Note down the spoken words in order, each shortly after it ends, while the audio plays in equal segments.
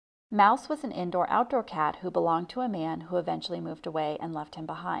Mouse was an indoor-outdoor cat who belonged to a man who eventually moved away and left him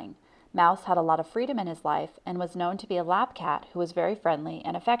behind. Mouse had a lot of freedom in his life and was known to be a lap cat who was very friendly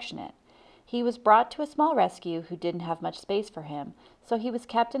and affectionate. He was brought to a small rescue who didn't have much space for him, so he was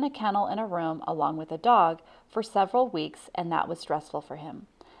kept in a kennel in a room along with a dog for several weeks, and that was stressful for him.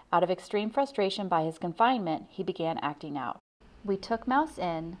 Out of extreme frustration by his confinement, he began acting out. We took Mouse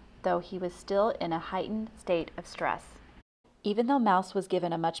in, though he was still in a heightened state of stress. Even though Mouse was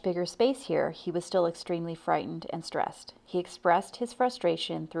given a much bigger space here, he was still extremely frightened and stressed. He expressed his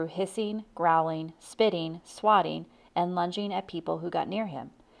frustration through hissing, growling, spitting, swatting, and lunging at people who got near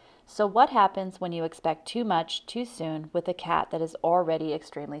him. So what happens when you expect too much too soon with a cat that is already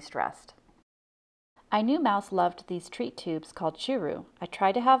extremely stressed? I knew Mouse loved these treat tubes called churu. I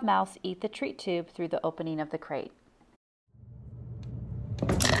tried to have Mouse eat the treat tube through the opening of the crate.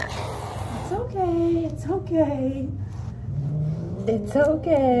 It's okay, it's okay. It's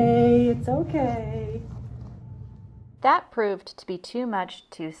okay, it's okay. That proved to be too much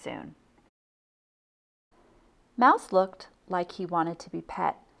too soon. Mouse looked like he wanted to be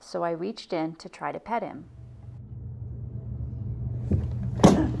pet, so I reached in to try to pet him.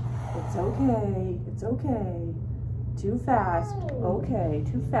 It's okay, it's okay. Too fast. Okay,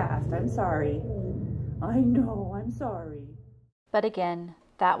 too fast. I'm sorry. I know, I'm sorry. But again,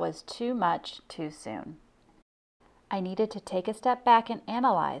 that was too much too soon. I needed to take a step back and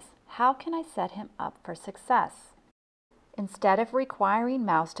analyze, how can I set him up for success? Instead of requiring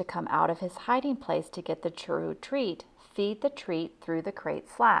Mouse to come out of his hiding place to get the churu treat, feed the treat through the crate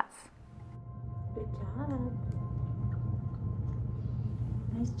slats. Good job.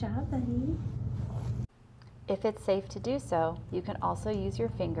 Nice job, buddy. If it's safe to do so, you can also use your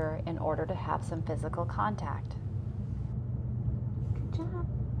finger in order to have some physical contact. Good job.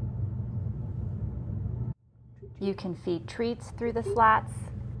 You can feed treats through the slats.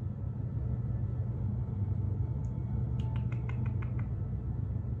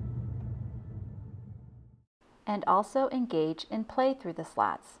 And also engage in play through the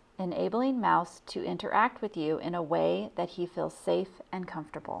slats, enabling Mouse to interact with you in a way that he feels safe and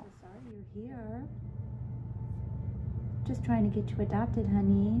comfortable. Sorry you're here. Just trying to get you adopted,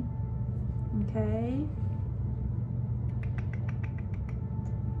 honey. Okay?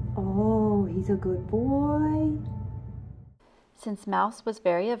 Oh, he's a good boy. Since Mouse was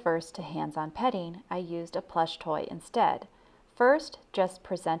very averse to hands-on petting, I used a plush toy instead. First, just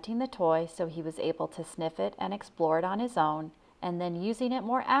presenting the toy so he was able to sniff it and explore it on his own, and then using it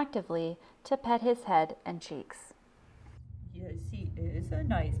more actively to pet his head and cheeks. Yes, he is a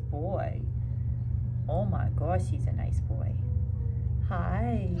nice boy. Oh my gosh, he's a nice boy.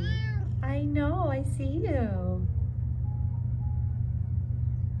 Hi. I know, I see you.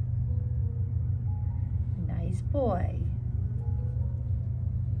 Nice boy.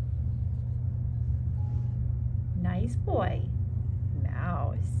 Nice boy.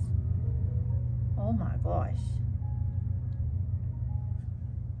 Mouse. Oh my gosh.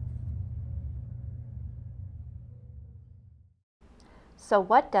 So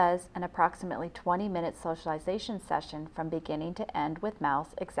what does an approximately 20-minute socialization session from beginning to end with Mouse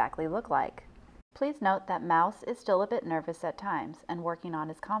exactly look like? Please note that Mouse is still a bit nervous at times and working on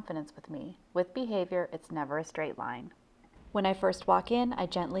his confidence with me. With behavior, it's never a straight line. When I first walk in, I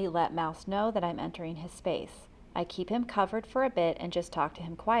gently let Mouse know that I'm entering his space. I keep him covered for a bit and just talk to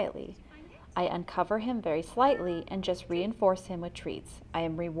him quietly. I uncover him very slightly and just reinforce him with treats. I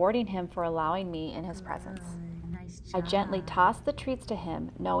am rewarding him for allowing me in his presence. Nice job. I gently toss the treats to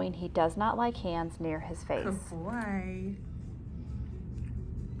him, knowing he does not like hands near his face. Good boy.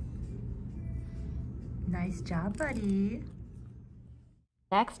 Nice job, buddy.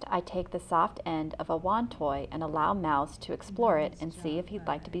 Next, I take the soft end of a wand toy and allow Mouse to explore it and see if he'd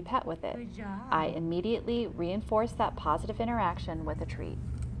like to be pet with it. Good job. I immediately reinforce that positive interaction with a treat.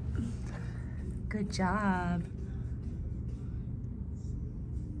 Good job.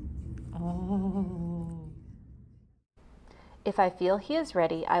 Oh. If I feel he is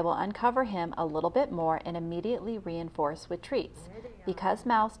ready, I will uncover him a little bit more and immediately reinforce with treats. Because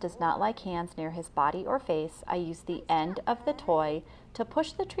Mouse does not like hands near his body or face, I use the end of the toy to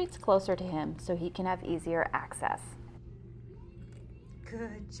push the treats closer to him so he can have easier access.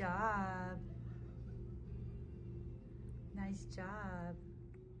 Good job. Nice job.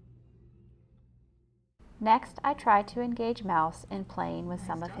 Next, I try to engage Mouse in playing with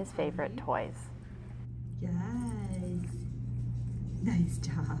some of his favorite toys. Yes. Nice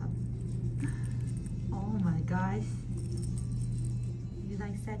job. Oh my gosh. You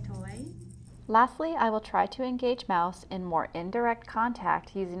like that toy? Lastly, I will try to engage Mouse in more indirect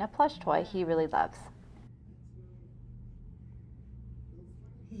contact using a plush toy he really loves.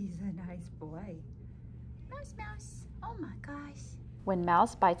 He's a nice boy. Mouse, mouse. Oh my gosh. When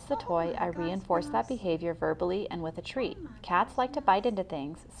Mouse bites the Oh toy, my I gosh, reinforce that Mouse. behavior verbally and with a treat. Oh my Cats gosh, like to bite Mouse. into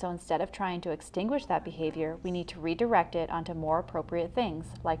things, so instead of trying to extinguish that behavior, we need to redirect it onto more appropriate things,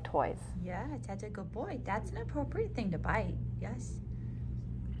 like toys. Yes, that's a good boy. That's an appropriate thing to bite. Yes.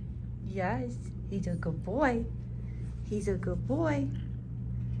 Yes, he's a good boy. He's a good boy.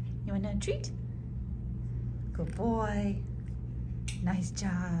 You want a treat? Good boy. Nice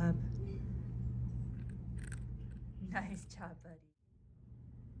job. Nice job, buddy.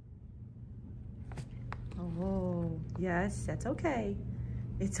 Oh, yes, that's okay.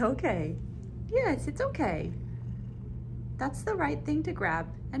 It's okay. Yes, it's okay. That's the right thing to grab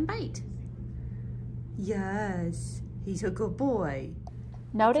and bite. Yes, he's a good boy.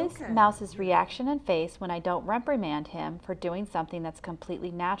 Notice okay. Mouse's reaction and face when I don't reprimand him for doing something that's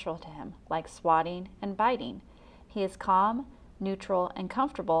completely natural to him, like swatting and biting. He is calm, neutral, and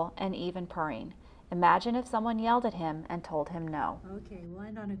comfortable, and even purring. Imagine if someone yelled at him and told him no. Okay, we'll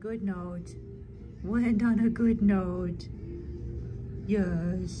end on a good note. We'll end on a good note.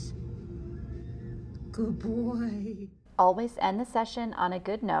 Yes. Good boy. Always end the session on a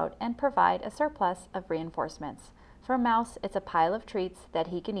good note and provide a surplus of reinforcements. For Mouse, it's a pile of treats that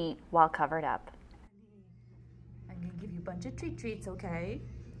he can eat while covered up. I'm gonna give you a bunch of treats, okay?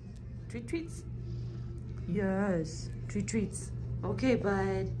 Treats. Yes, treats. Okay,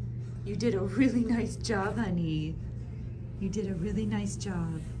 bud. You did a really nice job, honey. You did a really nice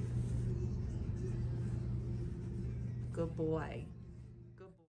job. Good boy.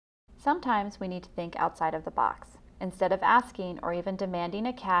 Good boy. Sometimes we need to think outside of the box. Instead of asking or even demanding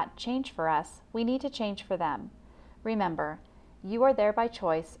a cat change for us, we need to change for them. Remember, you are there by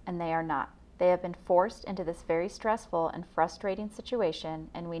choice and they are not. They have been forced into this very stressful and frustrating situation,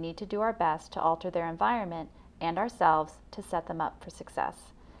 and we need to do our best to alter their environment and ourselves to set them up for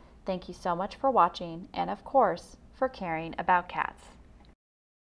success. Thank you so much for watching and, of course, for caring about cats.